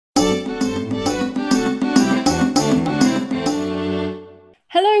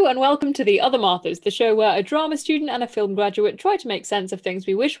and welcome to The Other Marthas, the show where a drama student and a film graduate try to make sense of things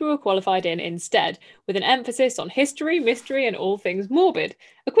we wish we were qualified in instead, with an emphasis on history, mystery, and all things morbid.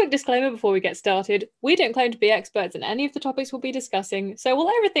 A quick disclaimer before we get started: we don't claim to be experts in any of the topics we'll be discussing, so while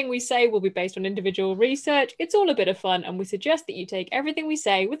everything we say will be based on individual research, it's all a bit of fun, and we suggest that you take everything we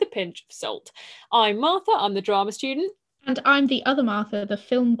say with a pinch of salt. I'm Martha, I'm the drama student. And I'm the other Martha, the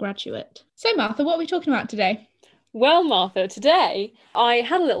film graduate. So Martha, what are we talking about today? Well, Martha, today I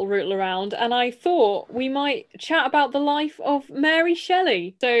had a little rootle around and I thought we might chat about the life of Mary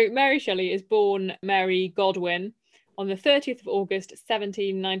Shelley. So Mary Shelley is born Mary Godwin on the 30th of August,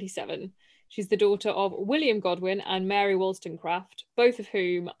 1797. She's the daughter of William Godwin and Mary Wollstonecraft, both of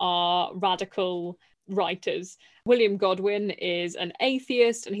whom are radical writers. William Godwin is an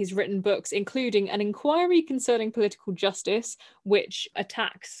atheist and he's written books including An Inquiry Concerning Political Justice, which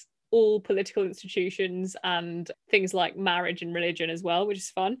attacks all political institutions and things like marriage and religion as well, which is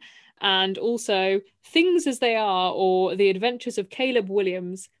fun. And also Things as They Are, or The Adventures of Caleb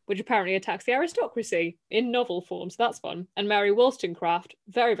Williams, which apparently attacks the aristocracy in novel form, so that's fun. And Mary Wollstonecraft,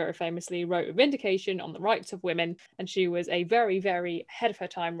 very, very famously, wrote a vindication on the rights of women, and she was a very, very ahead of her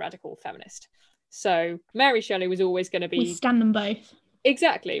time radical feminist. So Mary Shelley was always going to be... We stand them both.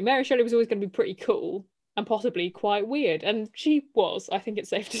 Exactly. Mary Shelley was always going to be pretty cool and possibly quite weird. And she was, I think it's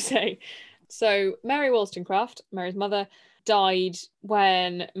safe to say. So Mary Wollstonecraft, Mary's mother, died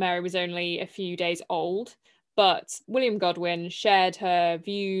when Mary was only a few days old. But William Godwin shared her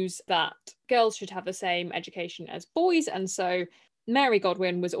views that girls should have the same education as boys. And so Mary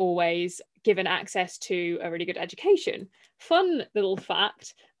Godwin was always given access to a really good education. Fun little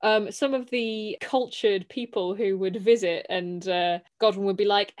fact, some of the cultured people who would visit and Godwin would be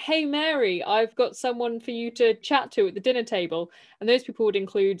like, "Hey Mary, I've got someone for you to chat to at the dinner table." And those people would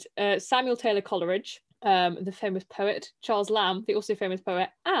include Samuel Taylor Coleridge, the famous poet, Charles Lamb, the also famous poet,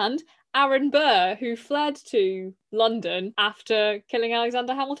 and Aaron Burr, who fled to London after killing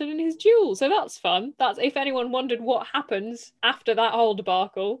Alexander Hamilton in his duel. So that's fun. That's if anyone wondered what happens after that whole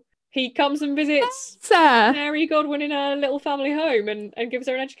debacle. He comes and visits Mary Godwin in her little family home and gives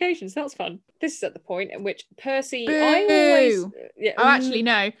her an education. So that's fun. This is at the point in which Percy... Boo! Actually,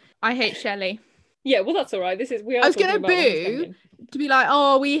 no. I hate Shelley. Yeah, well, that's all right. I was going to boo to be like,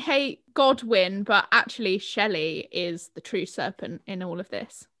 oh, we hate Godwin, but actually Shelley is the true serpent in all of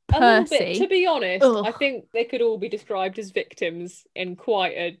this. Percy. A little bit, to be honest. Ugh. I think they could all be described as victims in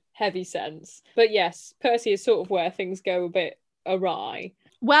quite a heavy sense. But yes, Percy is sort of where things go a bit awry.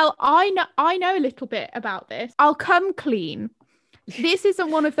 Well, I know a little bit about this. I'll come clean. This isn't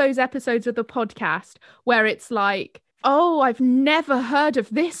one of those episodes of the podcast where it's like, oh, I've never heard of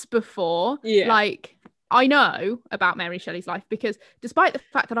this before. Yeah. Like, I know about Mary Shelley's life because despite the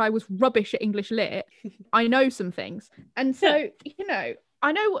fact that I was rubbish at English lit, I know some things. And so, you know,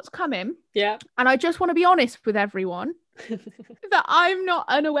 I know what's coming. Yeah. And I just want to be honest with everyone that I'm not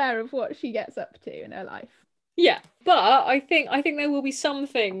unaware of what she gets up to in her life. Yeah, but I think there will be some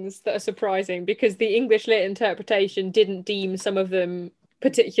things that are surprising because the English lit interpretation didn't deem some of them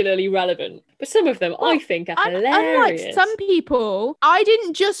particularly relevant. But some of them I think are hilarious. Unlike some people, I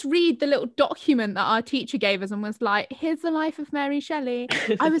didn't just read the little document that our teacher gave us and was like, here's the life of Mary Shelley.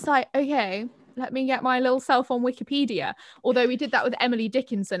 I was like, okay, let me get my little self on Wikipedia. Although we did that with Emily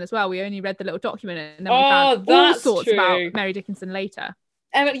Dickinson as well. We only read the little document and then we found all sorts about Mary Dickinson later.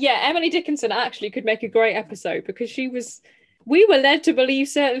 Emily Dickinson actually could make a great episode because we were led to believe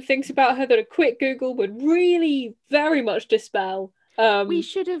certain things about her that a quick Google would really very much dispel. We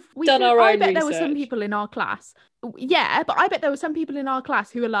should have done our own research. I bet there were some people in our class. Yeah, but I bet there were some people in our class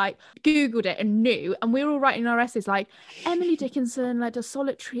who were like, Googled it and knew, and we were all writing our essays like, Emily Dickinson led a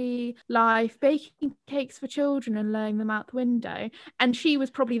solitary life, baking cakes for children and laying them out the window. And she was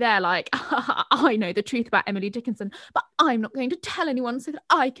probably there like, I know the truth about Emily Dickinson, but I'm not going to tell anyone so that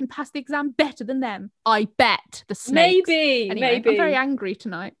I can pass the exam better than them. I bet the snakes. Maybe. I'm very angry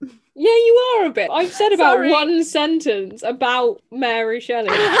tonight. Yeah, you are a bit. I've said about one sentence about Mary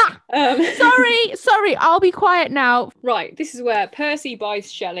Shelley. Sorry, I'll be quiet now. Right, this is where Percy Bysshe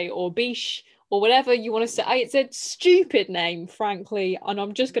Shelley, or Biche, or whatever you want to say. It's a stupid name, frankly, and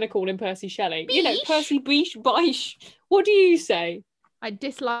I'm just going to call him Percy Shelley. Biche? You know, Percy Bysshe. What do you say? I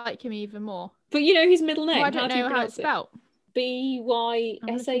dislike him even more. But you know his middle name. I don't know how it's spelled. Byshe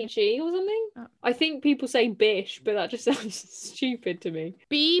or something? Oh. I think people say Bish, but that just sounds stupid to me.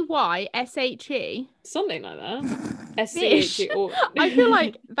 Byshe? Something like that. SCHE. Or... I feel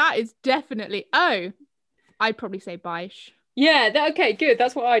like that is definitely... Oh, I'd probably say Bysshe. Yeah, okay, good.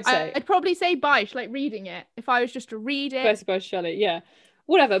 That's what I'd say. I'd probably say Bysshe, like reading it. If I was just to read it. Percy Bysshe Shelley, yeah.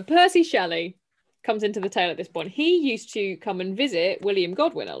 Whatever, Percy Shelley. comes into the tale at this point. He used to come and visit William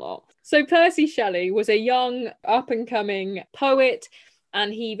Godwin a lot. So Percy Shelley was a young, up-and-coming poet,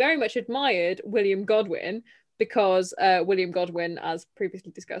 and he very much admired William Godwin because William Godwin, as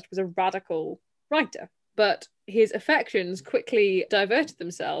previously discussed, was a radical writer. But his affections quickly diverted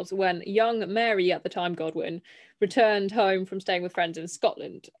themselves when young Mary, at the time Godwin, returned home from staying with friends in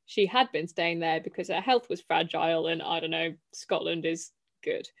Scotland. She had been staying there because her health was fragile, and I don't know, Scotland is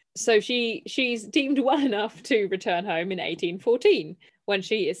good. So she's deemed well enough to return home in 1814 when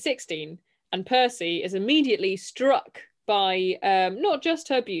she is 16, and Percy is immediately struck by not just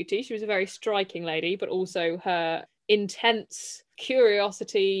her beauty, she was a very striking lady, but also her intense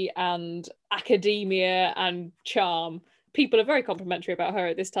curiosity and academia and charm. People are very complimentary about her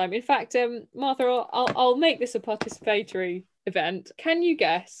at this time. In fact, Martha, I'll make this a participatory event. Can you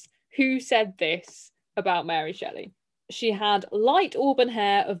guess who said this about Mary Shelley? She had light auburn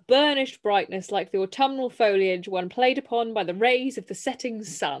hair of burnished brightness like the autumnal foliage when played upon by the rays of the setting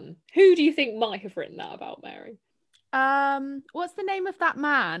sun. Who do you think might have written that about Mary? What's the name of that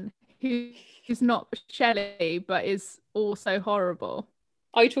man who's not Shelley but is also horrible?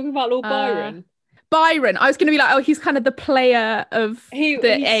 Are you talking about Lord Byron? Byron. I was going to be like, oh, he's kind of the player of the age.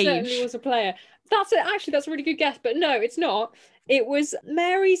 He certainly was a player. That's a really good guess, but no, it's not. It was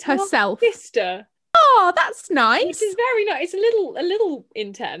Mary's herself sister. Oh, that's nice. Which is very nice. It's a little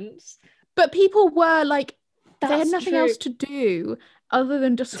intense. But people were like, they had nothing else to do other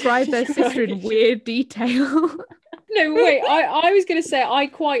than describe their sister in weird detail. No, wait, I was going to say I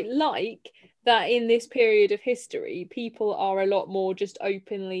quite like that in this period of history, people are a lot more just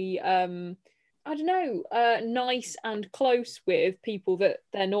openly, nice and close with people that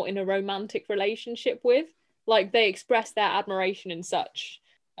they're not in a romantic relationship with. Like, they express their admiration and such,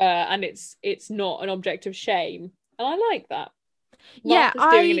 and it's not an object of shame. And I like that. Yeah,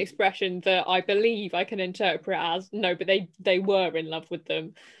 Martha's doing an expression that I believe I can interpret as, no, but they were in love with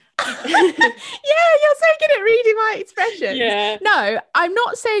them. Yeah, you're so good at reading my expressions. Yeah. No, I'm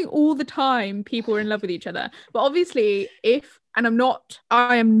not saying all the time people are in love with each other, but obviously I am not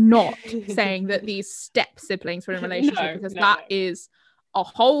saying that these step siblings were in a relationship, because that is a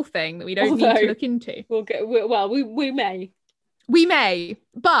whole thing that we don't need to look into. We may,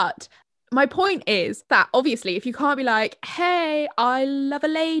 but my point is that obviously if you can't be like, hey, I love a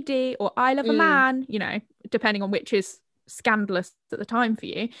lady or I love a man, you know, depending on which is scandalous at the time for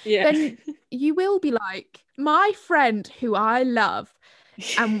you, then you will be like, my friend who I love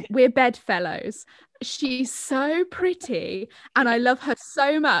and we're bedfellows, she's so pretty and I love her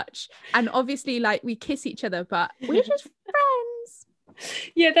so much, and obviously like we kiss each other but we're just friends.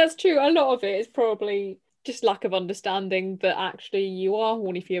 Yeah, that's true. A lot of it is probably just lack of understanding that actually you are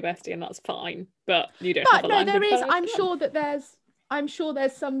horny for your bestie and that's fine, but you don't have a no, there is, I'm sure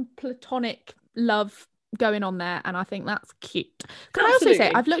there's some platonic love going on there, and I think that's cute. Can I also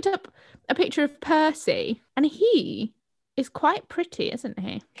say I've looked up a picture of Percy and he is quite pretty, isn't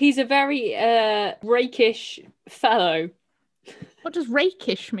he? He's a very rakish fellow. What does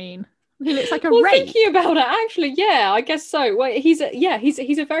rakish mean? He looks like a rake. Thinking about it, actually, yeah, I guess so. Well, he's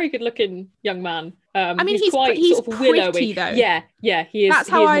a very good looking young man. I mean, he's quite sort of pretty willowy though. Yeah, he is. That's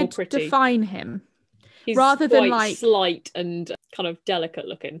how I'd define him. He's rather than like slight and kind of delicate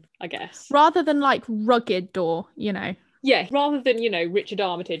looking, I guess. Rather than like rugged or, you know. Yeah, rather than, you know, Richard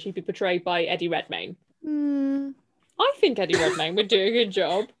Armitage, he'd be portrayed by Eddie Redmayne. I think Eddie Redmayne would do a good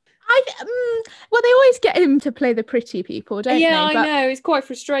job. Well, they always get him to play the pretty people, don't they? Yeah, I know. It's quite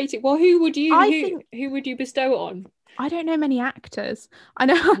frustrating. Well, who would you bestow it on? I don't know many actors. I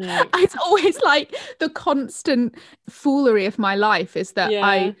know it's always like the constant foolery of my life is that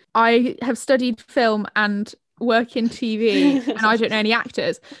I have studied film and work in TV and I don't know any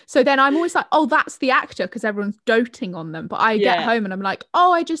actors. So then I'm always like, oh, that's the actor, because everyone's doting on them. But I get home and I'm like,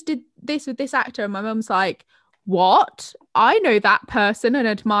 oh, I just did this with this actor. And my mum's like, what? I know that person and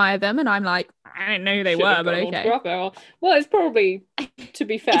admire them. And I'm like, I didn't know who they were, but okay. Well, it's probably, to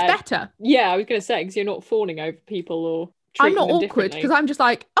be fair, it's better. Yeah, I was going to say, because you're not fawning over people or I'm not awkward, because I'm just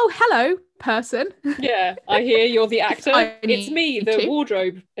like, oh, hello, person. Yeah, I hear you're the actor. It's me, the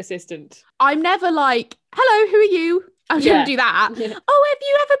wardrobe assistant. I'm never like, hello, who are you? I don't do that. Yeah. Oh, have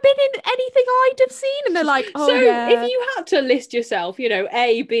you ever been in anything I'd have seen? And they're like, oh, so if you had to list yourself, you know,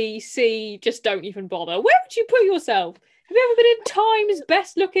 A, B, C, just don't even bother, where would you put yourself? Have you ever been in Time's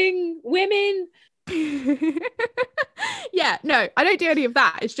best looking women? Yeah, no, I don't do any of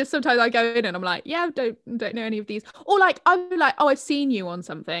that. It's just sometimes I go in and I'm like, yeah, don't know any of these. Or like, I'm like, oh, I've seen you on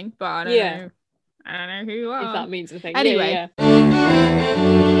something, but I don't know who you are. If that means anything. Anyway.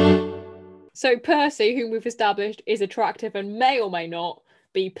 So Percy, whom we've established is attractive and may or may not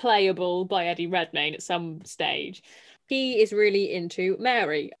be playable by Eddie Redmayne at some stage. He is really into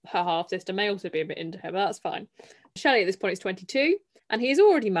Mary. Her half-sister may also be a bit into her, but that's fine. Shelley at this point is 22, and he is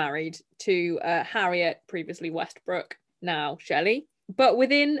already married to Harriet, previously Westbrook, now Shelley. But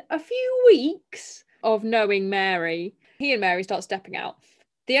within a few weeks of knowing Mary, he and Mary start stepping out.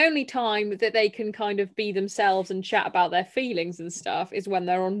 The only time that they can kind of be themselves and chat about their feelings and stuff is when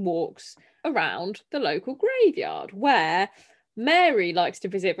they're on walks around the local graveyard, where Mary likes to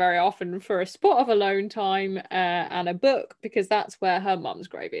visit very often for a spot of alone time and a book, because that's where her mum's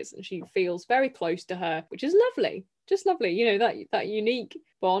grave is, and she feels very close to her, which is lovely. Just lovely, you know, that unique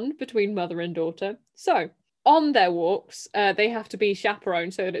bond between mother and daughter. So on their walks, they have to be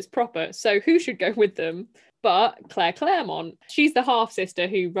chaperoned so that it's proper. So who should go with them but Claire Claremont? She's the half-sister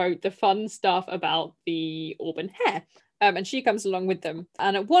who wrote the fun stuff about the auburn hair. And she comes along with them.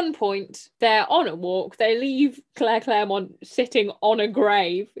 And at one point, they're on a walk. They leave Claire Claremont sitting on a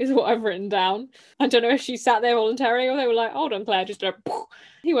grave, is what I've written down. I don't know if she sat there voluntarily or they were like, hold on, Claire, just a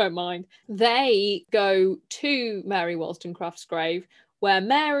he won't mind. They go to Mary Wollstonecraft's grave, where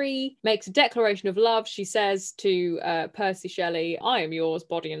Mary makes a declaration of love. She says to Percy Shelley, I am yours,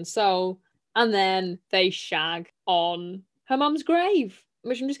 body and soul. And then they shag on her mum's grave,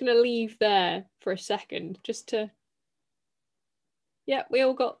 which I'm just going to leave there for a second, just to... Yeah, we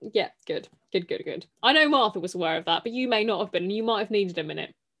all got... Yeah, good. I know Martha was aware of that, but you may not have been, and you might have needed a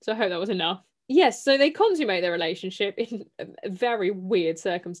minute. So I hope that was enough. Yes, so they consummate their relationship in very weird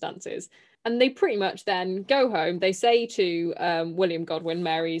circumstances. And they pretty much then go home. They say to William Godwin,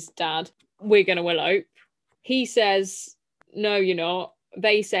 Mary's dad, we're going to elope. He says, no, you're not.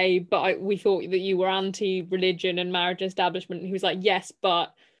 They say, but we thought that you were anti-religion and marriage establishment. And he was like, yes,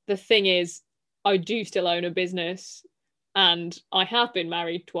 but the thing is, I do still own a business. And I have been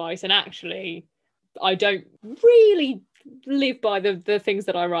married twice, and actually, I don't really live by the things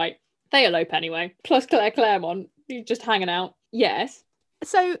that I write. They elope anyway. Plus Claire Claremont, just hanging out. Yes.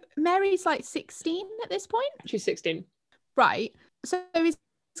 So Mary's like 16 at this point? She's 16. Right. So is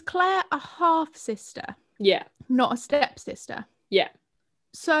Claire a half-sister? Yeah. Not a stepsister? Yeah.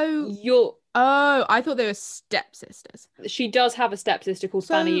 So... Oh, I thought they were stepsisters. She does have a stepsister called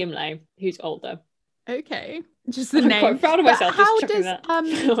Fanny Imlay, who's older. Okay. Just the I'm name. quite proud of myself. How just does that.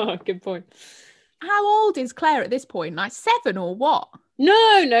 Oh, good point. How old is Claire at this point? Like 7 or what? No.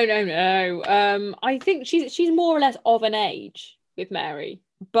 I think she's more or less of an age with Mary,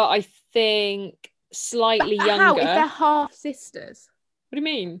 but I think slightly younger. How if they're half sisters? What do you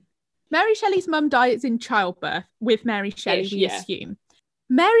mean? Mary Shelley's mum dies in childbirth with Mary Shelley, we assume.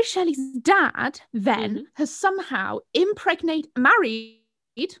 Mary Shelley's dad then has somehow married.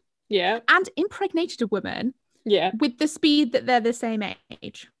 Yeah. And impregnated a woman. Yeah. With the speed that they're the same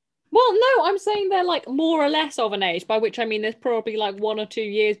age. Well, no, I'm saying they're like more or less of an age, by which I mean there's probably like 1 or 2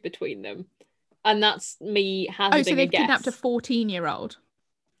 years between them. And that's me hazarding a guess. Oh, so they've kidnapped a 14-year-old.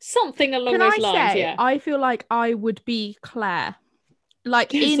 Something along those lines, yeah. I feel like I would be Claire.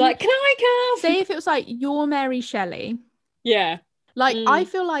 Like, it's like, can I come? Say if it was like, you're Mary Shelley. Yeah. Like, I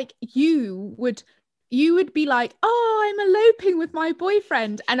feel like you would be like, oh, I'm eloping with my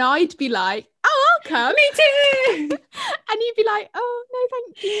boyfriend. And I'd be like, oh, I'll come. Me too. And you'd be like, oh, no,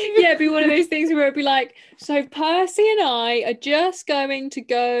 thank you. Yeah, it'd be one of those things where it'd be like, so Percy and I are just going to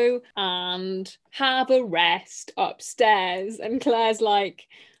go and have a rest upstairs. And Claire's like,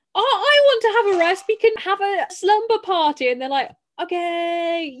 oh, I want to have a rest. We can have a slumber party. And they're like,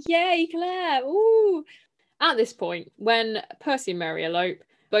 okay, yay, Claire. Ooh. At this point, when Percy and Mary elope,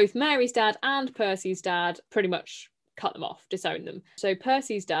 both Mary's dad and Percy's dad pretty much cut them off, disown them. So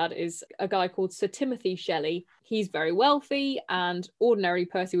Percy's dad is a guy called Sir Timothy Shelley. He's very wealthy, and ordinarily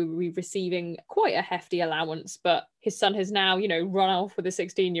Percy would be receiving quite a hefty allowance, but his son has now, run off with a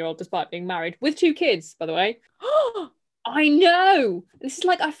 16-year-old despite being married, with 2 kids, by the way. I know! This is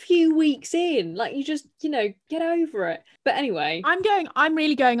like a few weeks in. Like, you just, get over it. But anyway. I'm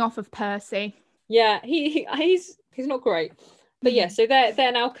really going off of Percy. Yeah, he's not great. But yeah, so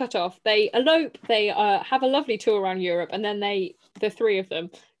they're now cut off. They elope, they have a lovely tour around Europe, and then the 3 of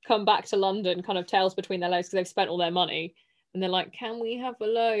them come back to London, kind of tails between their legs because they've spent all their money. And they're like, can we have a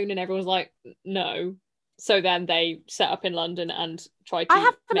loan? And everyone's like, no. So then they set up in London and try to... I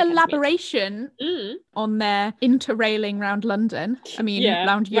have an elaboration on their interrailing round London. I mean,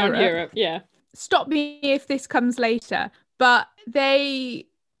 round Europe. Round Europe, yeah. Stop me if this comes later. But they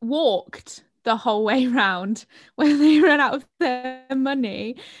walked the whole way round. When they ran out of their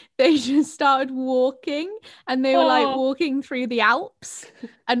money, they just started walking, and they were like walking through the Alps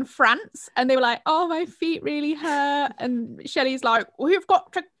and France, and they were like, oh, my feet really hurt, and Shelley's like, we've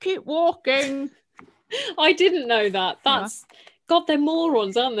got to keep walking. I didn't know that. That's God, they're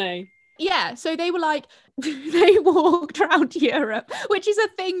morons, aren't they? Yeah, so they were like, they walked around Europe, which is a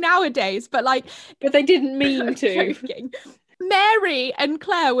thing nowadays, but like... But they didn't mean to. Joking. Mary and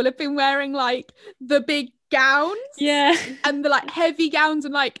Claire will have been wearing like the big gowns. Yeah. And the like heavy gowns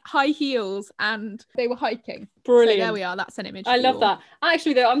and like high heels, and they were hiking. Brilliant. So there we are, that's an image. I love that.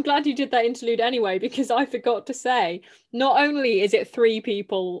 Actually, though, I'm glad you did that interlude anyway, because I forgot to say, not only is it 3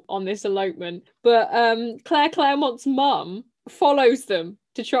 people on this elopement, but Claire Claremont's mum follows them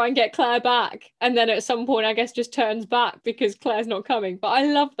to try and get Claire back, and then at some point I guess just turns back because Claire's not coming. But I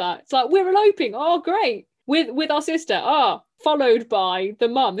love that. It's like, we're eloping, oh great, with our sister, followed by the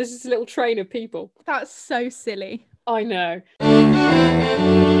mum. This is a little train of people. That's so silly. I know.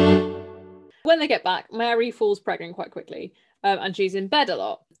 When they get back, Mary falls pregnant quite quickly, and she's in bed a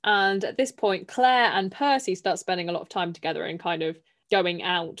lot. And at this point, Claire and Percy start spending a lot of time together and kind of going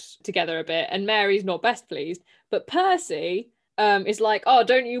out together a bit, and Mary's not best pleased. But Percy is like, oh,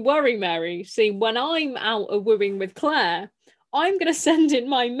 don't you worry, Mary. See, when I'm out a wooing with Claire, I'm going to send in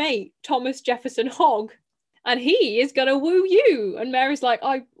my mate, Thomas Jefferson Hogg, and he is going to woo you. And Mary's like,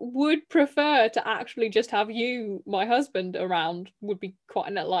 I would prefer to actually just have you, my husband, around. Would be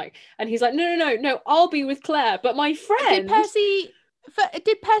quite like. And he's like, no, I'll be with Claire, but my friend...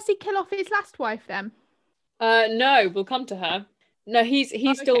 Did Percy kill off his last wife then? No, we'll come to her. No, he's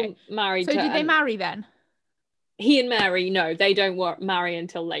still married to her. So did they marry then? He and Mary, no, they don't marry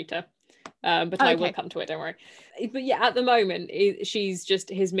until later. But I will come to it, don't worry. But yeah, at the moment, she's just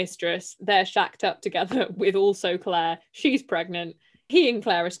his mistress. They're shacked up together with also Claire. She's pregnant. He and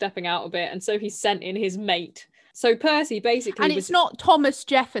Claire are stepping out a bit, and so he's sent in his mate. So Percy basically... And it's not Thomas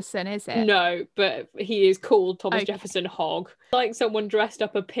Jefferson, is it? No, but he is called Thomas Jefferson Hogg. Like someone dressed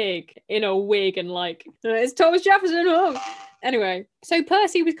up a pig in a wig and like, it's Thomas Jefferson Hogg! Anyway, so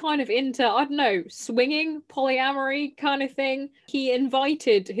Percy was kind of into, I don't know, swinging, polyamory kind of thing. He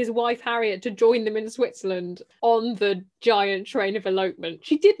invited his wife Harriet to join them in Switzerland on the giant train of elopement.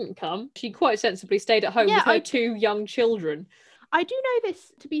 She didn't come. She quite sensibly stayed at home with her 2 young children. I do know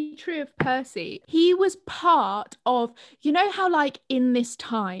this to be true of Percy. He was part of, you know how like in this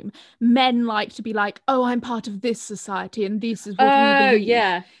time, men like to be like, oh, I'm part of this society and this is what we believe.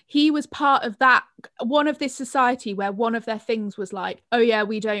 Yeah. He was part of that, one of this society where one of their things was like, oh yeah,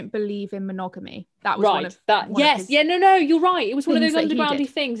 we don't believe in monogamy. That was one of that. Yes. No, you're right. It was one of those undergroundy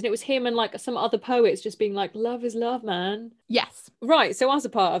things, and it was him and like some other poets just being like, love is love, man. Yes. Right. So as a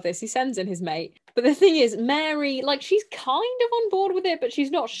part of this, he sends in his mate. But the thing is, Mary, like, she's kind of on board with it, but she's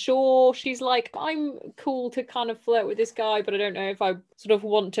not sure. She's like, I'm cool to kind of flirt with this guy, but I don't know if I sort of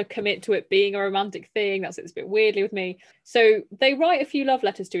want to commit to it being a romantic thing. That sits a bit weirdly with me. So they write a few love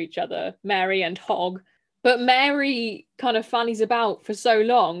letters to each other, Mary and Hogg. But Mary kind of fannies about for so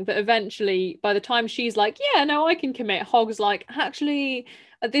long that eventually, by the time she's like, yeah, no, I can commit, Hogg's like, actually,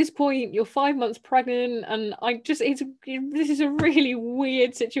 at this point, you're 5 months pregnant, and this is a really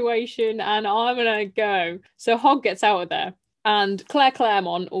weird situation, and I'm gonna go. So Hogg gets out of there, and Claire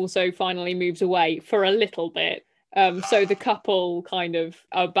Claremont also finally moves away for a little bit. So the couple kind of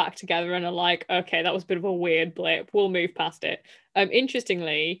are back together and are like, okay, that was a bit of a weird blip. We'll move past it.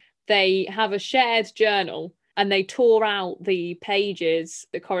 Interestingly, they have a shared journal, and they tore out the pages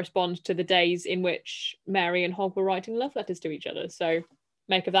that correspond to the days in which Mary and Hogg were writing love letters to each other. So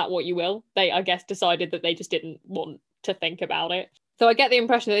make of that what you will. They, I guess, decided that they just didn't want to think about it. So I get the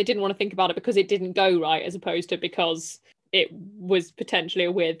impression that they didn't want to think about it because it didn't go right, as opposed to because it was potentially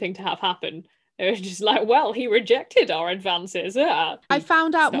a weird thing to have happen. It was just like, well, he rejected our advances. I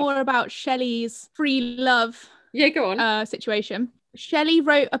found out more about Shelley's free love go on. Situation. Shelley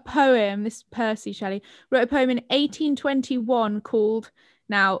wrote a poem, this Percy Shelley, wrote a poem in 1821 called,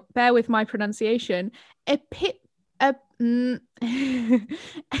 now bear with my pronunciation, Epipsychidion,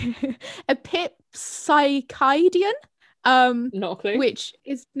 Not a clue. Which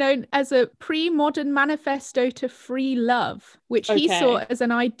is known as a pre-modern manifesto to free love, which he saw as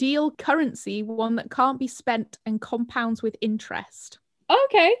an ideal currency, one that can't be spent and compounds with interest.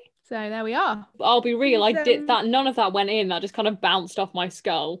 Okay. So there we are. I'll be real, I did that. None of that went in. That just kind of bounced off my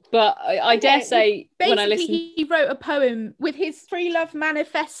skull. But I dare say, when I listened, he wrote a poem with his free love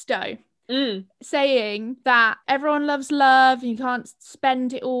manifesto, saying that everyone loves love, and you can't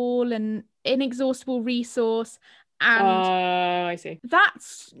spend it all, and inexhaustible resource. And I see.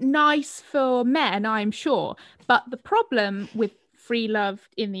 That's nice for men, I'm sure. But the problem with free love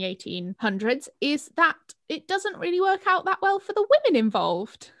in the 1800s is that it doesn't really work out that well for the women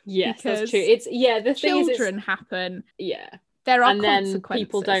involved. Yes, that's true. It's the thing is, children happen. Yeah. There are and consequences. then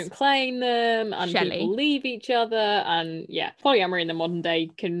people don't claim them, and Shelley. people leave each other, and polyamory in the modern day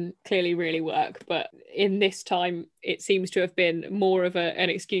can clearly really work, but in this time it seems to have been more of an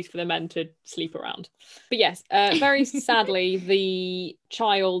excuse for the men to sleep around. But yes, very sadly, the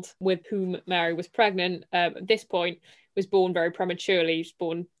child with whom Mary was pregnant at this point was born very prematurely. She was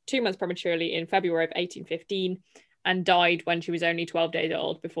born 2 months prematurely in February of 1815 and died when she was only 12 days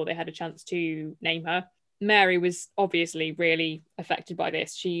old before they had a chance to name her. Mary was obviously really affected by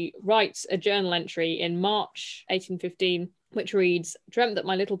this. She writes a journal entry in March 1815, which reads, "Dreamt that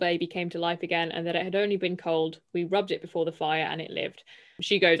my little baby came to life again and that it had only been cold. We rubbed it before the fire and it lived."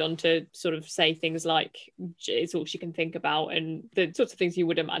 She goes on to sort of say things like it's all she can think about and the sorts of things you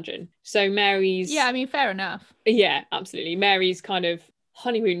would imagine. So Mary's... Yeah, I mean, fair enough. Yeah, absolutely. Mary's kind of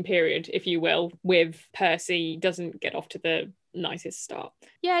honeymoon period, if you will, with Percy doesn't get off to the nicest start.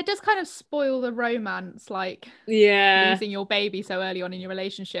 Yeah, it does kind of spoil the romance, like losing your baby so early on in your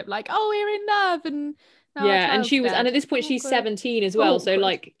relationship. Like, oh, we're in love, and now and she was, dead. and at this point she's 17 as well, so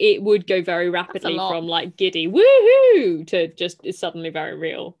like it would go very rapidly from like giddy woohoo to just is suddenly very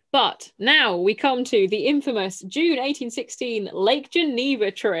real. But now we come to the infamous June 1816 Lake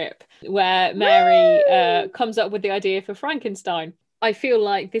Geneva trip, where Mary comes up with the idea for Frankenstein. I feel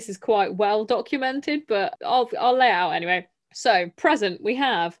like this is quite well documented, but I'll lay it out anyway. So, present, we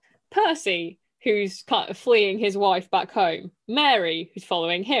have Percy, who's kind of fleeing his wife back home. Mary, who's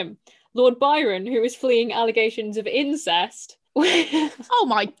following him. Lord Byron, who is fleeing allegations of incest. Oh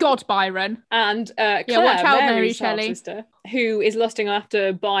my God, Byron. And Claire, watch out, Mary Mary's Shelley, sister, who is lusting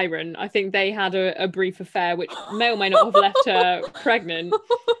after Byron. I think they had a brief affair, which may or may not have left her pregnant.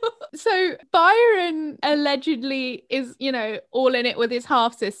 So Byron allegedly is, all in it with his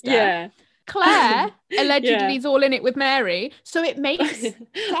half-sister. Yeah. Claire allegedly is all in it with Mary, so it makes sense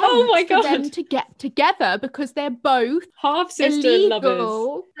for them to get together because they're both half-sister illegal,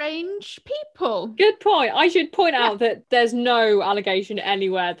 lovers, strange people. Good point. I should point out that there's no allegation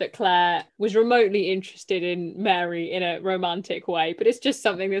anywhere that Claire was remotely interested in Mary in a romantic way, but it's just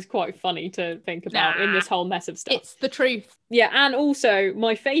something that's quite funny to think about in this whole mess of stuff. It's the truth. Yeah, and also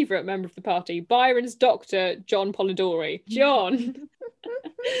my favourite member of the party, Byron's doctor, John Polidori. John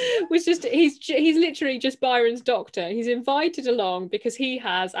was just, he's literally just Byron's doctor. He's invited along because he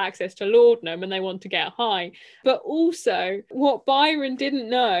has access to laudanum and they want to get high. But also, what Byron didn't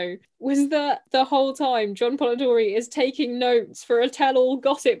know was that the whole time John Polidori is taking notes for a tell-all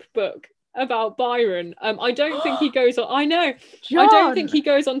gossip book about Byron. I don't think he goes on. I know. John. I don't think he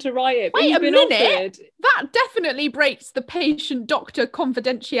goes on to write it. But wait he's a been minute. offered. That definitely breaks the patient-doctor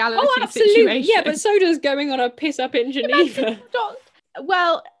confidentiality absolutely. situation. Yeah, but so does going on a piss up in Geneva.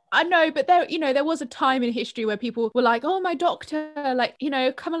 Well, I know, but there was a time in history where people were like, "Oh, my doctor, like,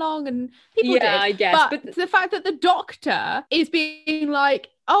 come along," and people did. I guess. But the fact that the doctor is being like,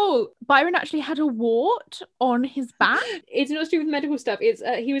 "Oh, Byron actually had a wart on his back." It's not to do with medical stuff. It's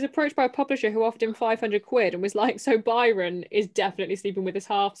he was approached by a publisher who offered him 500 quid and was like, "So Byron is definitely sleeping with his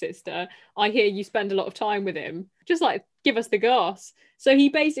half sister. I hear you spend a lot of time with him. Just like give us the goss." So he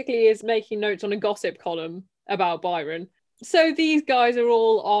basically is making notes on a gossip column about Byron. So these guys are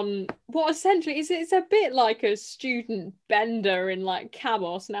all on what essentially is, it's a bit like a student bender in like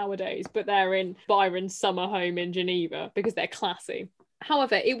Camos nowadays, but they're in Byron's summer home in Geneva because they're classy.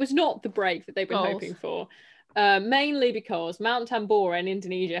 However, it was not the break that they've been hoping for. Mainly because Mount Tambora in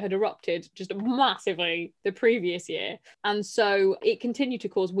Indonesia had erupted just massively the previous year. And so it continued to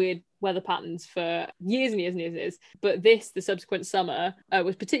cause weird weather patterns for years and years and years. But the subsequent summer,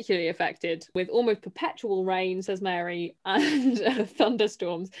 was particularly affected with almost perpetual rain, says Mary, and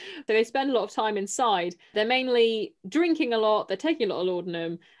thunderstorms. So they spend a lot of time inside. They're mainly drinking a lot, they're taking a lot of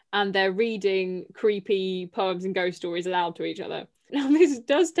laudanum, and they're reading creepy poems and ghost stories aloud to each other. Now, this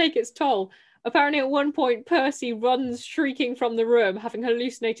does take its toll. Apparently, at one point, Percy runs shrieking from the room, having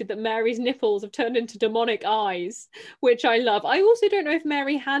hallucinated that Mary's nipples have turned into demonic eyes, which I love. I also don't know if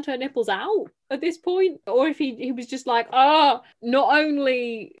Mary had her nipples out at this point, or if he was just like, not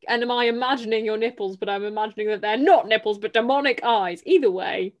only am I imagining your nipples, but I'm imagining that they're not nipples, but demonic eyes. Either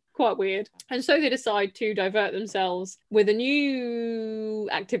way, quite weird. And so they decide to divert themselves with a new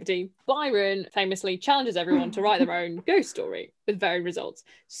activity. Byron famously challenges everyone to write their own ghost story with varied results.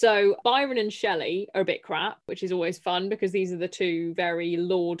 So Byron and Shelley are a bit crap, which is always fun because these are the two very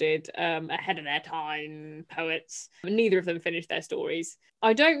lauded, ahead of their time poets. Neither of them finished their stories.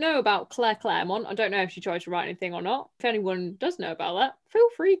 I don't know about Claire Claremont. I don't know if she tried to write anything or not. If anyone does know about that, feel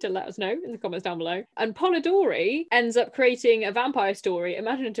free to let us know in the comments down below. And Polidori ends up creating a vampire story,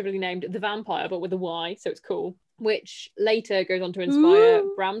 imaginatively named The Vampire, but with a Y, so it's cool, which later goes on to inspire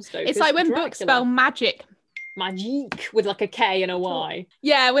Bram Stoker's It's like when Dracula. books spell magic. magic with like a K and a Y.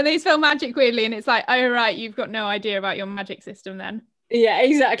 Yeah, when they spell magic weirdly, and it's like, oh right, you've got no idea about your magic system then. Yeah,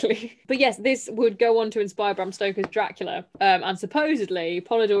 exactly. But yes, this would go on to inspire Bram Stoker's Dracula. And supposedly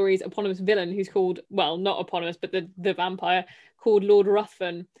Polidori's eponymous villain, who's called, well, not eponymous, but the vampire called Lord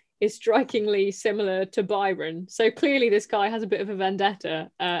Ruthven, is strikingly similar to Byron. So clearly this guy has a bit of a vendetta,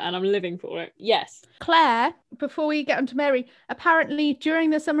 and I'm living for it. Yes. Claire, before we get on to Mary, apparently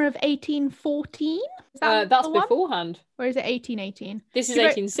during the summer of 1814, that's beforehand. Or is it 1818? This is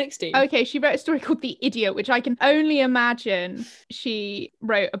 1816. Okay, she wrote a story called The Idiot, which I can only imagine she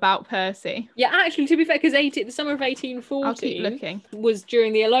wrote about Percy. Yeah, actually, to be fair, because the summer of 1814 I'll keep looking. Was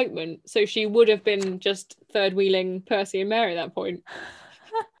during the elopement, so she would have been just third wheeling Percy and Mary at that point.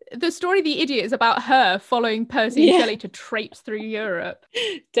 The story The Idiot is about her following Percy and Shelley to traipse through Europe.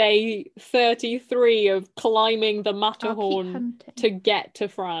 Day 33 of climbing the Matterhorn to get to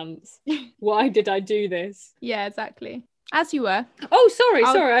France. Why did I do this? Yeah, exactly. As you were. Oh, sorry.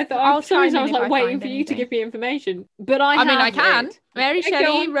 I thought I was like waiting for you to give me information. But I mean, I can. Mary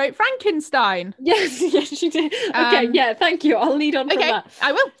Shelley wrote Frankenstein. Yes, she did. Okay, yeah, thank you. I'll lead on from that.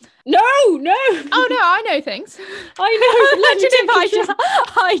 I will. No. Oh no, I know things. I know. Imagine if I just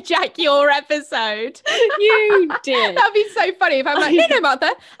hijack your episode. You did. That'd be so funny if I'm like, no, Martha,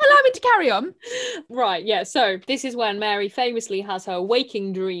 allow me to carry on. Right, yeah. So this is when Mary famously has her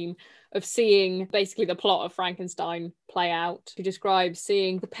waking dream of seeing basically the plot of Frankenstein play out. She describes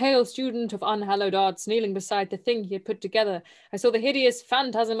seeing the pale student of unhallowed arts kneeling beside the thing he had put together. I saw the hideous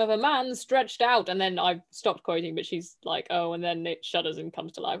phantasm of a man stretched out. And then I stopped quoting, but she's like, oh, and then it shudders and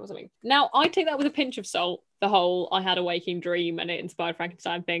comes to life or something. Now, I take that with a pinch of salt, the whole I had a waking dream and it inspired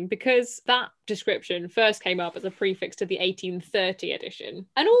Frankenstein thing, because that description first came up as a prefix to the 1830 edition.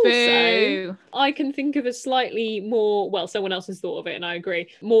 And also, I can think of a slightly more, well, someone else has thought of it and I agree,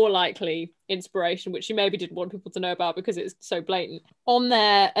 more likely inspiration, which she maybe didn't want people to know about because it's so blatant. On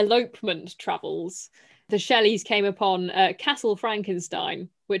their elopement travels, the Shelleys came upon Castle Frankenstein,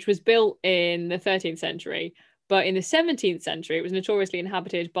 which was built in the 13th century. But in the 17th century, it was notoriously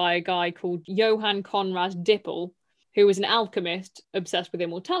inhabited by a guy called Johann Conrad Dippel, who was an alchemist obsessed with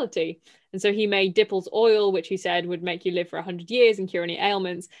immortality. And so he made Dippel's oil, which he said would make you live for 100 years and cure any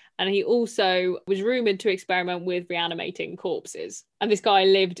ailments. And he also was rumoured to experiment with reanimating corpses. And this guy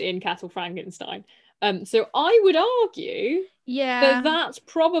lived in Castle Frankenstein. So I would argue that that's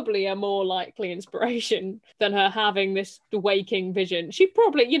probably a more likely inspiration than her having this waking vision. She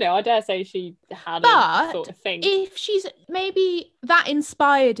probably, I dare say she had a sort of thing. If she's maybe that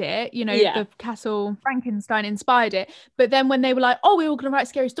inspired it, the Castle Frankenstein inspired it. But then when they were like, oh, we're all going to write a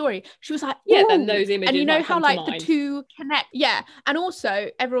scary story, she was like, yeah, then those images. And how like the two connect. Yeah. And also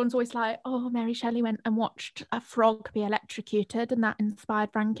everyone's always like, oh, Mary Shelley went and watched a frog be electrocuted and that inspired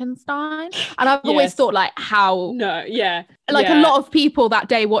Frankenstein. And I've always thought like how. No, yeah. Like a lot of people that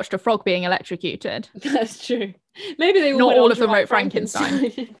day watched a frog being electrocuted. That's true. Maybe they not all of them wrote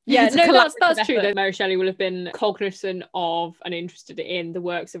Frankenstein. Yeah, no, that's true. That Mary Shelley will have been cognizant of and interested in the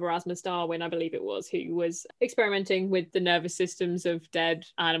works of Erasmus Darwin, I believe it was, who was experimenting with the nervous systems of dead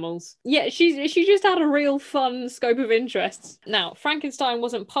animals. Yeah, she just had a real fun scope of interests. Now, Frankenstein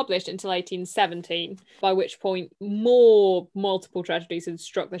wasn't published until 1817, by which point more multiple tragedies had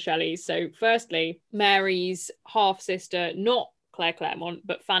struck the Shelleys. So, firstly, Mary's half sister, not Claire Claremont,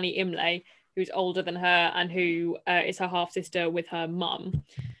 but Fanny Imlay, who's older than her and who is her half-sister with her mum,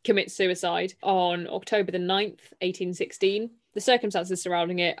 commits suicide on October the 9th, 1816. The circumstances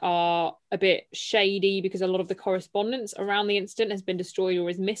surrounding it are a bit shady because a lot of the correspondence around the incident has been destroyed or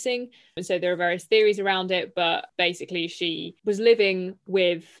is missing. And so there are various theories around it, but basically she was living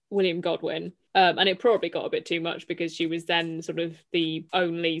with William Godwin. And it probably got a bit too much because she was then sort of the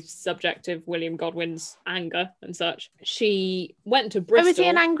only subject of William Godwin's anger and such. She went to Bristol. Oh, was he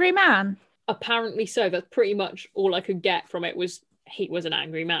an angry man? Apparently so. That's pretty much all I could get from it, was he was an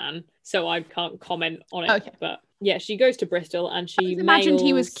angry man. So I can't comment on it. Okay. But yeah, she goes to Bristol and she imagined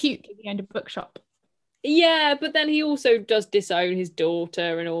he was cute because he owned a bookshop. Yeah, but then he also does disown his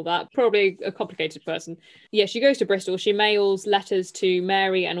daughter and all that. Probably a complicated person. Yeah, she goes to Bristol. She mails letters to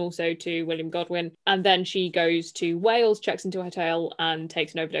Mary and also to William Godwin. And then she goes to Wales, checks into a hotel and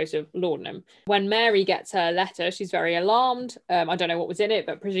takes an overdose of laudanum. When Mary gets her letter, she's very alarmed. I don't know what was in it,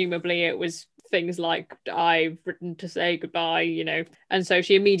 but presumably it was things like, I've written to say goodbye, And so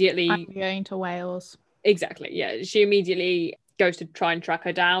she immediately... I'm going to Wales. Exactly, yeah. She immediately goes to try and track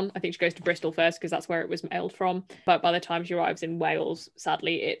her down. I think she goes to Bristol first because that's where it was mailed from. But by the time she arrives in Wales,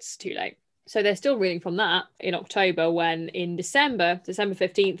 sadly, it's too late. So they're still reeling from that in October when in December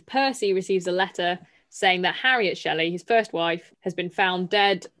 15th, Percy receives a letter saying that Harriet Shelley, his first wife, has been found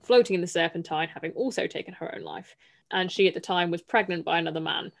dead, floating in the Serpentine, having also taken her own life. And she, at the time, was pregnant by another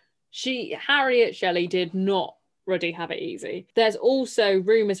man. Harriet Shelley did not Ruddy have it easy. There's also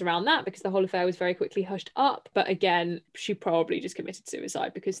rumours around that because the whole affair was very quickly hushed up. But again, she probably just committed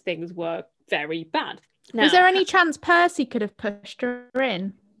suicide because things were very bad. Now, was there any chance Percy could have pushed her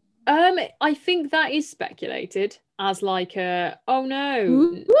in? I think that is speculated as like oh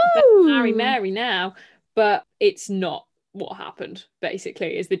no, marry Mary now. But it's not what happened,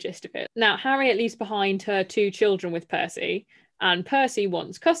 basically, is the gist of it. Now, Harriet leaves behind her 2 children with Percy. And Percy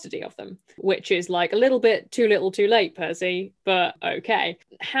wants custody of them, which is like a little bit too little too late, Percy, but okay.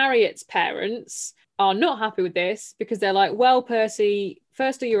 Harriet's parents are not happy with this because they're like, well, Percy,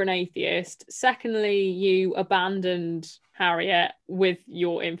 firstly, you're an atheist. Secondly, you abandoned Harriet with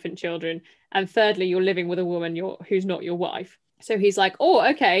your infant children. And thirdly, you're living with a woman who's not your wife. So he's like, oh,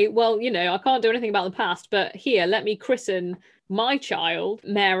 okay, well, I can't do anything about the past, but here, let me christen my child.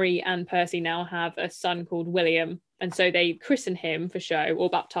 Mary and Percy now have a son called William. And so they christen him for show, or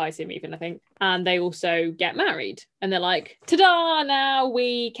baptise him even, I think. And they also get married. And they're like, ta-da, now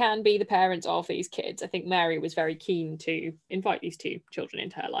we can be the parents of these kids. I think Mary was very keen to invite these 2 children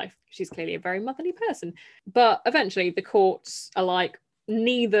into her life. She's clearly a very motherly person. But eventually the courts are like,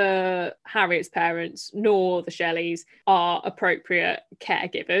 neither Harriet's parents nor the Shelleys are appropriate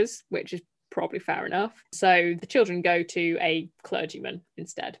caregivers, which is probably fair enough. So the children go to a clergyman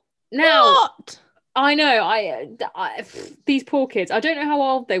instead. Now, what? I know, I these poor kids, I don't know how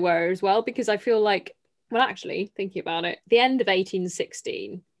old they were as well, because I feel like, well, actually, thinking about it, the end of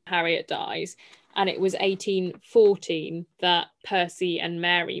 1816, Harriet dies, and it was 1814 that Percy and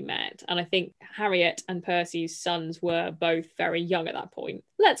Mary met. And I think Harriet and Percy's sons were both very young at that point.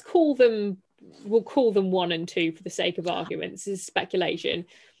 We'll call them 1 and 2 for the sake of argument. This is speculation.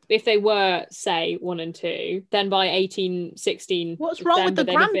 If they were, say, 1 and 2, then by 1816... What's wrong with the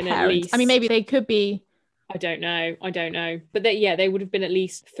grandparents? I mean, maybe they could be... I don't know. But they would have been at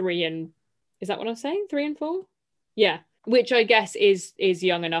least 3 and... Is that what I'm saying? 3 and 4? Yeah. Which I guess is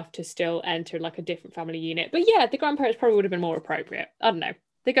young enough to still enter like a different family unit. But yeah, the grandparents probably would have been more appropriate. I don't know.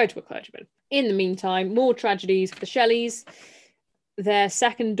 They go to a clergyman. In the meantime, more tragedies for the Shelleys. Their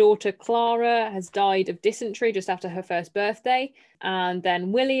second daughter, Clara, has died of dysentery just after her first birthday. And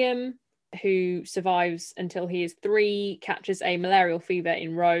then William, who survives until he is 3, catches a malarial fever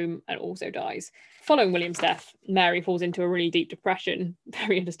in Rome and also dies. Following William's death, Mary falls into a really deep depression,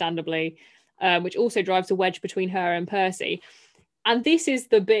 very understandably, which also drives a wedge between her and Percy. And this is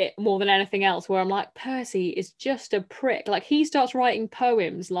the bit more than anything else where I'm like, Percy is just a prick. Like, he starts writing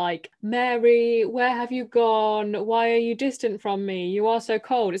poems like, Mary, where have you gone? Why are you distant from me? You are so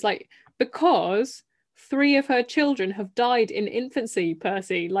cold. It's like, because 3 of her children have died in infancy,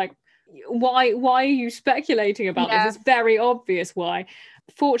 Percy. Like, why are you speculating about this? It's very obvious why.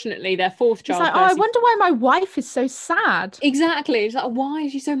 Fortunately, their 4th child... It's like, Percy, I wonder why my wife is so sad. Exactly. It's like, why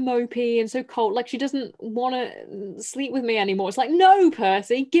is she so mopey and so cold? Like, she doesn't want to sleep with me anymore. It's like, no,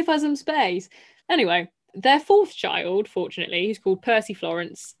 Percy, give her some space. Anyway, their 4th child, fortunately, who's called Percy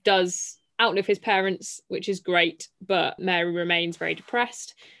Florence, does outlive his parents, which is great, but Mary remains very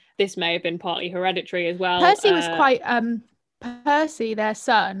depressed. This may have been partly hereditary as well. Percy was quite... Percy, their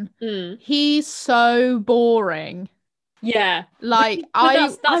son, he's so boring. Yeah, like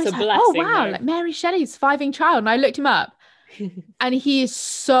that's a blessing. Oh wow, like Mary Shelley's surviving child, and I looked him up, and he is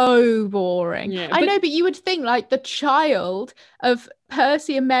so boring. Yeah, I know, but you would think like the child of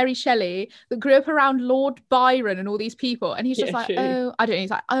Percy and Mary Shelley that grew up around Lord Byron and all these people, and he's just like, true. Oh, I don't know.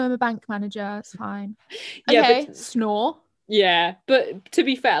 He's like, oh, I'm a bank manager. It's fine. Yeah, okay, snore. Yeah, but to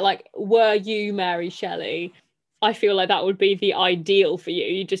be fair, like, were you Mary Shelley, I feel like that would be the ideal for you.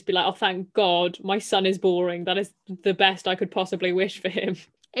 You'd just be like, oh, thank God, my son is boring. That is the best I could possibly wish for him.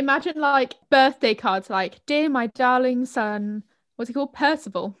 Imagine like birthday cards like, dear my darling son, what's he called?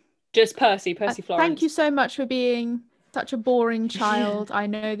 Percival. Just Percy Florence. Thank you so much for being such a boring child. I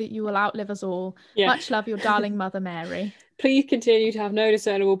know that you will outlive us all. Yeah. Much love, your darling mother, Mary. Please continue to have no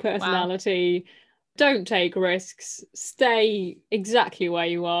discernible personality. Wow. Don't take risks. Stay exactly where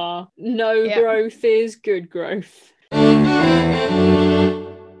you are. No growth is good growth.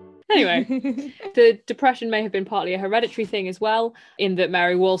 Anyway, the depression may have been partly a hereditary thing as well, in that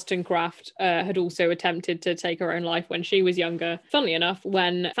Mary Wollstonecraft had also attempted to take her own life when she was younger. Funnily enough,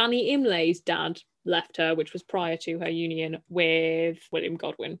 when Fanny Imlay's dad left her, which was prior to her union with William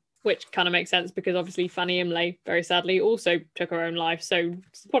Godwin. Which kind of makes sense because obviously Fanny Imlay, very sadly, also took her own life. So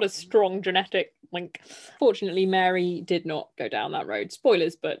what a strong genetic Wink. Fortunately, Mary did not go down that road.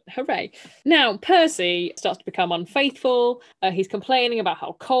 Spoilers, but hooray. Now, Percy starts to become unfaithful. He's complaining about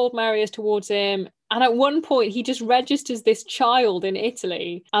how cold Mary is towards him. And at one point, he just registers this child in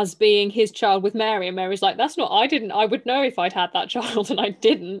Italy as being his child with Mary. And Mary's like, I would know if I'd had that child, and I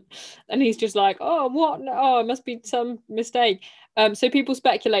didn't. And he's just like, oh, what? Oh, it must be some mistake. So people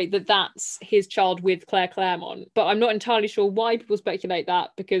speculate that that's his child with Claire Clairmont. But I'm not entirely sure why people speculate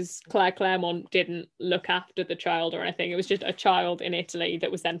that, because Claire Clairmont didn't look after the child or anything. It was just a child in Italy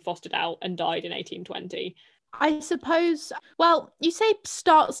that was then fostered out and died in 1820. I suppose, well, you say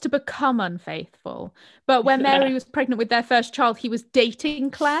starts to become unfaithful, but when Mary was pregnant with their first child, he was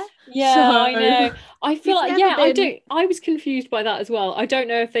dating Claire. Yeah, so I know. I feel like, I was confused by that as well. I don't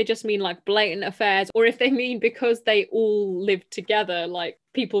know if they just mean like blatant affairs, or if they mean because they all lived together, like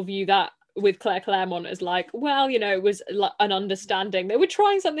people view that with Claire Clairmont as like, well, you know, it was like an understanding. They were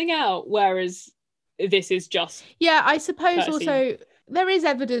trying something out, whereas this is just... Yeah, I suppose Percy. Also... There is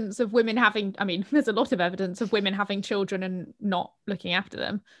evidence of women having, there's a lot of evidence of women having children and not looking after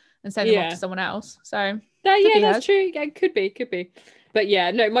them and sending them off to someone else. So that's true. Yeah, could be. But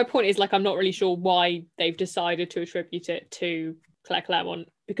yeah, no, my point is, like, I'm not really sure why they've decided to attribute it to Claire Clairmont,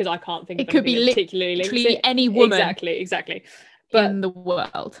 because I can't think of it could be literally any woman. Exactly. But, in the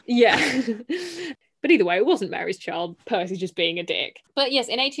world. Yeah. But either way, it wasn't Mary's child. Percy's just being a dick. But yes,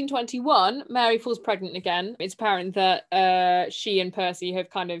 in 1821, Mary falls pregnant again. It's apparent that she and Percy have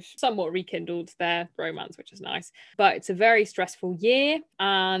kind of somewhat rekindled their romance, which is nice. But it's a very stressful year,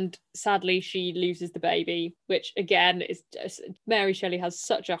 and sadly, she loses the baby, which again is just... Mary Shelley has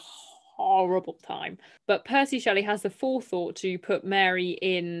such a horrible time. But Percy Shelley has the forethought to put Mary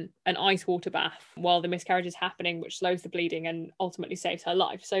in an ice water bath while the miscarriage is happening, which slows the bleeding and ultimately saves her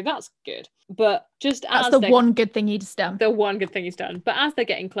life. So that's good. But just that's the one good thing he's done. The one good thing he's done. But as they're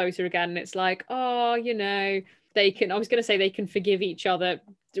getting closer again, it's like, oh, you know, they can forgive each other.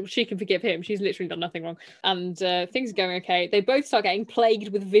 She can forgive him. She's literally done nothing wrong. And things are going okay. They both start getting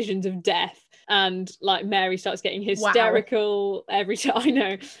plagued with visions of death. And like Mary starts getting hysterical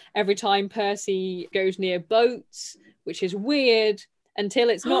every time Percy goes near boats, which is weird until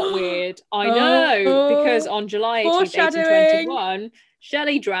it's not weird. I know, because on July 18th, 1821,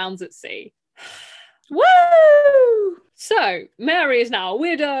 Shelley drowns at sea. Woo! So Mary is now a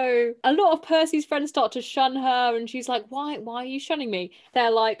widow. A lot of Percy's friends start to shun her, and she's like, why are you shunning me?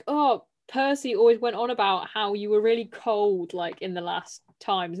 They're like, oh, Percy always went on about how you were really cold, like, in the last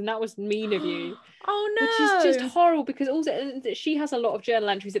times, and that was mean of you. Oh no. Which is just horrible, because also she has a lot of journal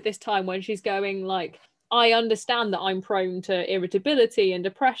entries at this time when she's going like, I understand that I'm prone to irritability and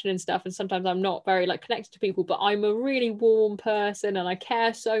depression and stuff, and sometimes I'm not very like connected to people, but I'm a really warm person and I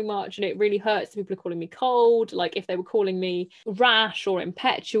care so much, and it really hurts that people are calling me cold. Like, if they were calling me rash or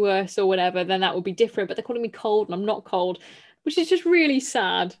impetuous or whatever, then that would be different, but they're calling me cold and I'm not cold, which is just really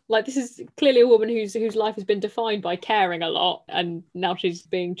sad. Like, this is clearly a woman whose life has been defined by caring a lot, and now she's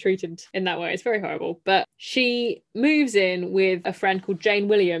being treated in that way. It's very horrible. But she moves in with a friend called Jane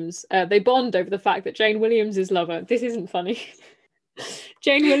Williams. They bond over the fact that Jane Williams' lover... This isn't funny.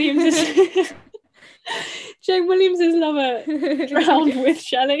 Jane Williams' lover drowned with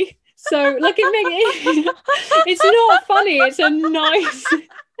Shelley. So, like, it's not funny. It's a nice...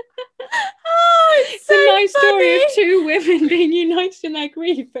 it's a nice story of two women being united in their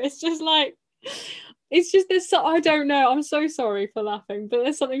grief, but it's just like, I don't know, I'm so sorry for laughing, but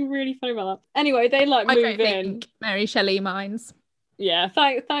there's something really funny about that. Anyway, they like move in. Think Mary Shelley minds. Yeah,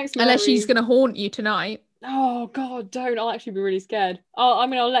 thanks Mary. Unless she's gonna haunt you tonight. Oh god, don't. I'll actually be really scared.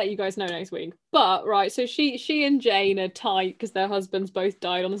 I'll let you guys know next week. But right, so she and Jane are tight because their husbands both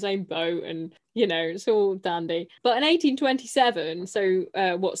died on the same boat, and you know, it's all dandy. But in 1827, so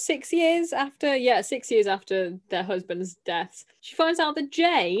 6 years after? Yeah, 6 years after their husbands' deaths, she finds out that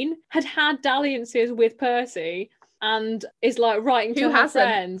Jane had dalliances with Percy and is like writing to her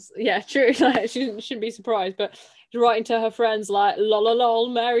friends. Yeah, true. Like, she shouldn't be surprised, but writing to her friends like, lol, lol,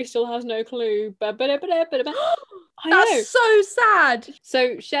 Mary still has no clue. That's so sad.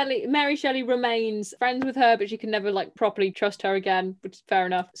 So Mary Shelley remains friends with her, but she can never like properly trust her again, which is fair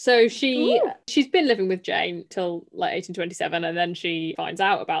enough. So she's been living with Jane till like 1827, and then she finds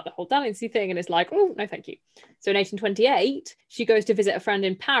out about the whole dalliancy thing and is like, oh, no thank you. So in 1828, she goes to visit a friend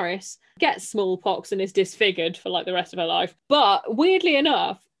in Paris, gets smallpox and is disfigured for like the rest of her life. But weirdly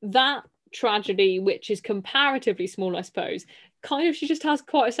enough, that tragedy, which is comparatively small, I suppose, kind of she just has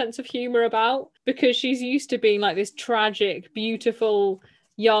quite a sense of humor about, because she's used to being like this tragic, beautiful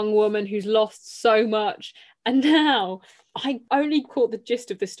young woman who's lost so much. And now, I only caught the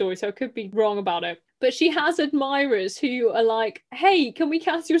gist of this story, so I could be wrong about it, But she has admirers who are like, hey, can we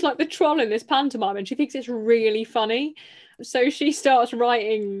cast you as like the troll in this pantomime? And she thinks it's really funny. So she starts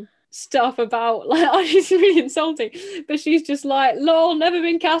writing stuff about, like, oh, she's really insulting, but she's just like, lol, never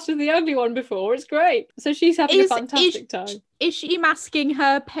been cast as the ugly one before. It's great. So she's having a fantastic time. Is she masking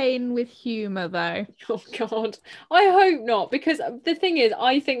her pain with humour, though? Oh, God. I hope not, because the thing is,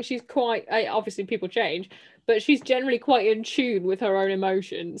 I think she's quite, obviously people change, but she's generally quite in tune with her own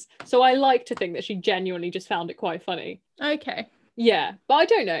emotions. So I like to think that she genuinely just found it quite funny. Okay. Yeah, but I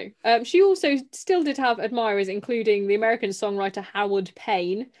don't know. She also still did have admirers, including the American songwriter Howard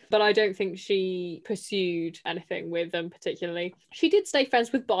Payne, but I don't think she pursued anything with them particularly. She did stay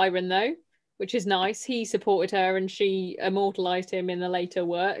friends with Byron, though, which is nice. He supported her and she immortalised him in the later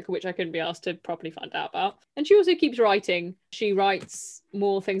work, which I couldn't be asked to properly find out about. And she also keeps writing. She writes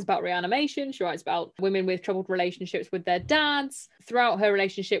more things about reanimation. She writes about women with troubled relationships with their dads. Throughout her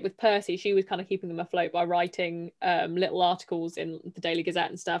relationship with Percy, she was kind of keeping them afloat by writing little articles in the Daily Gazette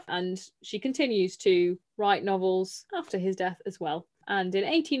and stuff. And she continues to write novels after his death as well. And in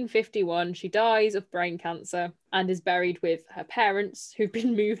 1851, she dies of brain cancer and is buried with her parents, who've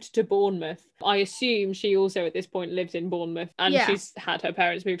been moved to Bournemouth. I assume she also at this point lives in Bournemouth, and she's had her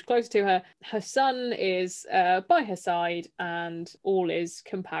parents moved closer to her. Her son is by her side, and all is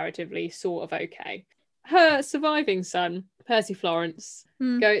comparatively sort of okay. Her surviving son, Percy Florence,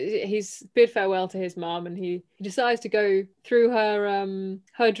 he's bid farewell to his mum, and he decides to go through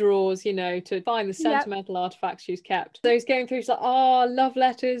her drawers, you know, to find the sentimental artifacts she's kept. So he's going through, he's like, love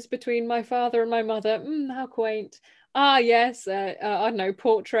letters between my father and my mother. How quaint. Yes, I don't know,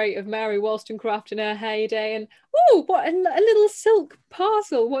 portrait of Mary Wollstonecraft in her heyday, and what a little silk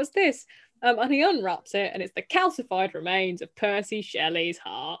parcel. What's this? And he unwraps it, and it's the calcified remains of Percy Shelley's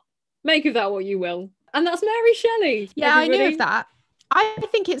heart. Make of that what you will. And that's Mary Shelley. Yeah, everybody. I knew of that. I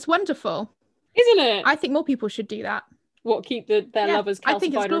think it's wonderful. Isn't it? I think more people should do that. What, keep their lovers'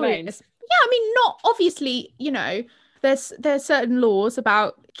 calcified remains? Yeah, I mean, not obviously, you know, there's certain laws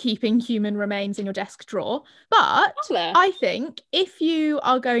about keeping human remains in your desk drawer. But I think if you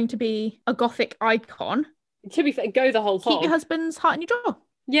are going to be a Gothic icon, to be fair, go the whole hog. Keep your husband's heart in your drawer.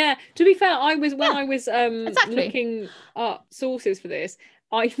 Yeah, to be fair, I was looking up sources for this,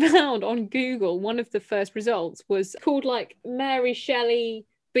 I found on Google one of the first results was called like Mary Shelley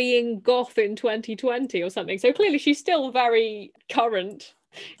being goth in 2020 or something. So clearly she's still very current.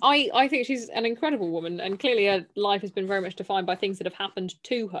 I think she's an incredible woman, and clearly her life has been very much defined by things that have happened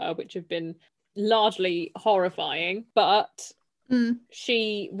to her, which have been largely horrifying. But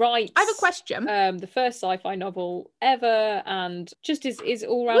she writes, I have a question. The first sci-fi novel ever, and just is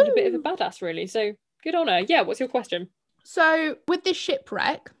all round a bit of a badass, really. So good on her. Yeah, what's your question? So with this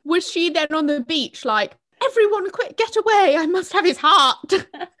shipwreck, was she then on the beach like, everyone quick, get away, I must have his heart?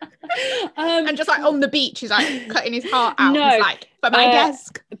 And just like on the beach, he's like cutting his heart out. No, he's like, for my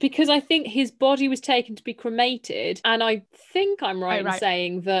desk. Because I think his body was taken to be cremated. And I think I'm right in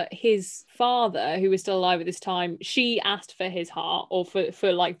saying that his father, who was still alive at this time, she asked for his heart, or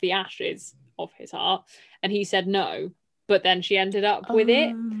for like the ashes of his heart. And he said no. But then she ended up with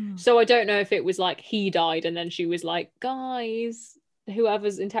it. So I don't know if it was like he died and then she was like, guys,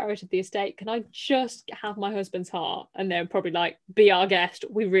 whoever's inherited the estate, can I just have my husband's heart? And they're probably like, be our guest,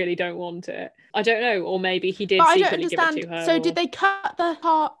 we really don't want it. I don't know. Or maybe he did secretly give it to her. So did they cut the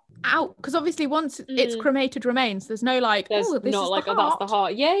heart out? Because obviously once it's cremated remains, there's no like, this is the heart. That's the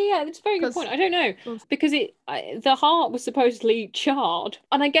heart. Yeah, it's a very good point. I don't know, because the heart was supposedly charred.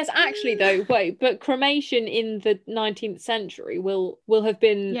 And I guess actually though, but cremation in the 19th century will have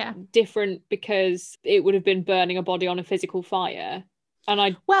been different, because it would have been burning a body on a physical fire. And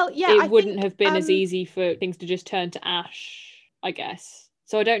it wouldn't have been as easy for things to just turn to ash, I guess.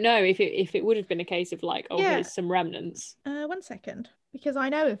 So I don't know if it would have been a case of like, here's some remnants. 1 second, because I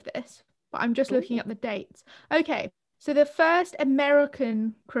know of this, but I'm just looking at the dates. Okay, so the first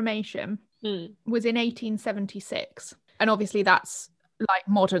American cremation was in 1876. And obviously that's like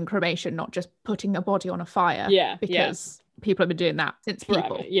modern cremation, not just putting a body on a fire. Yeah, because people have been doing that since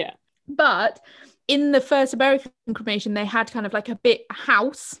forever. Yeah. But in the first American cremation, they had kind of like a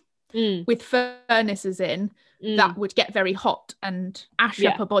house with furnaces in that would get very hot and ash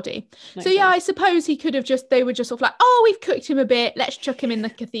up a body. Makes sense. I suppose they were just sort of like, we've cooked him a bit, let's chuck him in the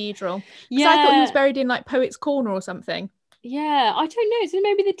cathedral. Because I thought he was buried in like Poets' Corner or something. Yeah, I don't know. So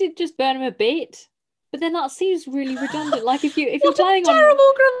maybe they did just burn him a bit. But then that seems really redundant. Like if you're planning on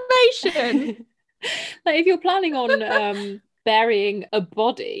terrible cremation. Like if you're planning on burying a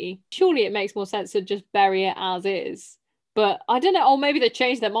body, surely it makes more sense to just bury it as is. But I don't know. Oh, maybe they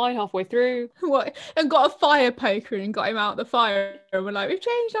changed their mind halfway through. What? And got a fire poker and got him out the fire. And we're like, we've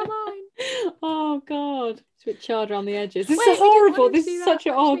changed our mind. Oh God, it's a bit charred around the edges. This is horrible. This is such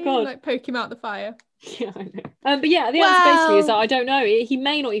a oh God. Like poke him out the fire. Yeah, I know. But yeah, the answer basically is that I don't know. He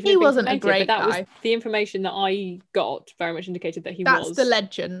may not even. He have been wasn't a cremated, great but that guy. was the information that I got. Very much indicated that he was. That's the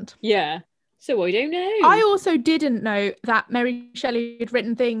legend. Yeah. So I don't know. I also didn't know that Mary Shelley had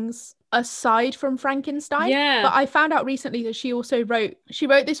written things aside from Frankenstein. Yeah. But I found out recently that she also wrote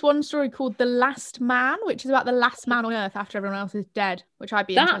this one story called The Last Man, which is about the last man on Earth after everyone else is dead, which I'd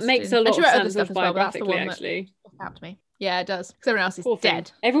be interested in. That makes a lot of sense as well, but that's the one actually. That helped me. Yeah, it does. Because everyone else is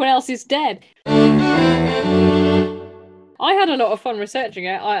dead. Everyone else is dead. I had a lot of fun researching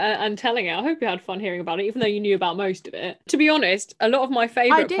it and telling it. I hope you had fun hearing about it, even though you knew about most of it. To be honest, a lot of my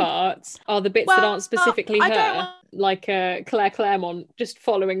favourite parts are the bits that aren't specifically her, like Claire Claremont just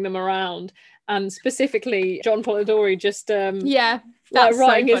following them around, and specifically John Polidori just that's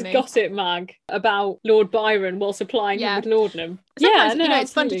writing so his gossip mag about Lord Byron while supplying him with laudanum. Sometimes,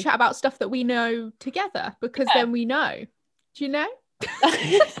 it's fun to chat about stuff that we know together, because then we know. Do you know?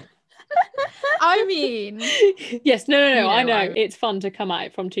 I mean, yes, no, I know. It's fun to come at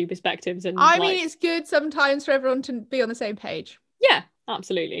it from two perspectives, and I mean, it's good sometimes for everyone to be on the same page. Yeah,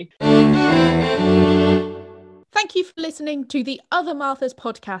 absolutely. Thank you for listening to the Other Marthas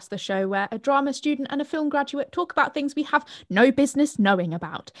podcast, the show where a drama student and a film graduate talk about things we have no business knowing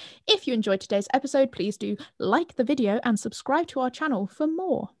about. If you enjoyed today's episode, please do like the video and subscribe to our channel for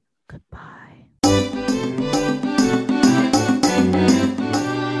more. Goodbye.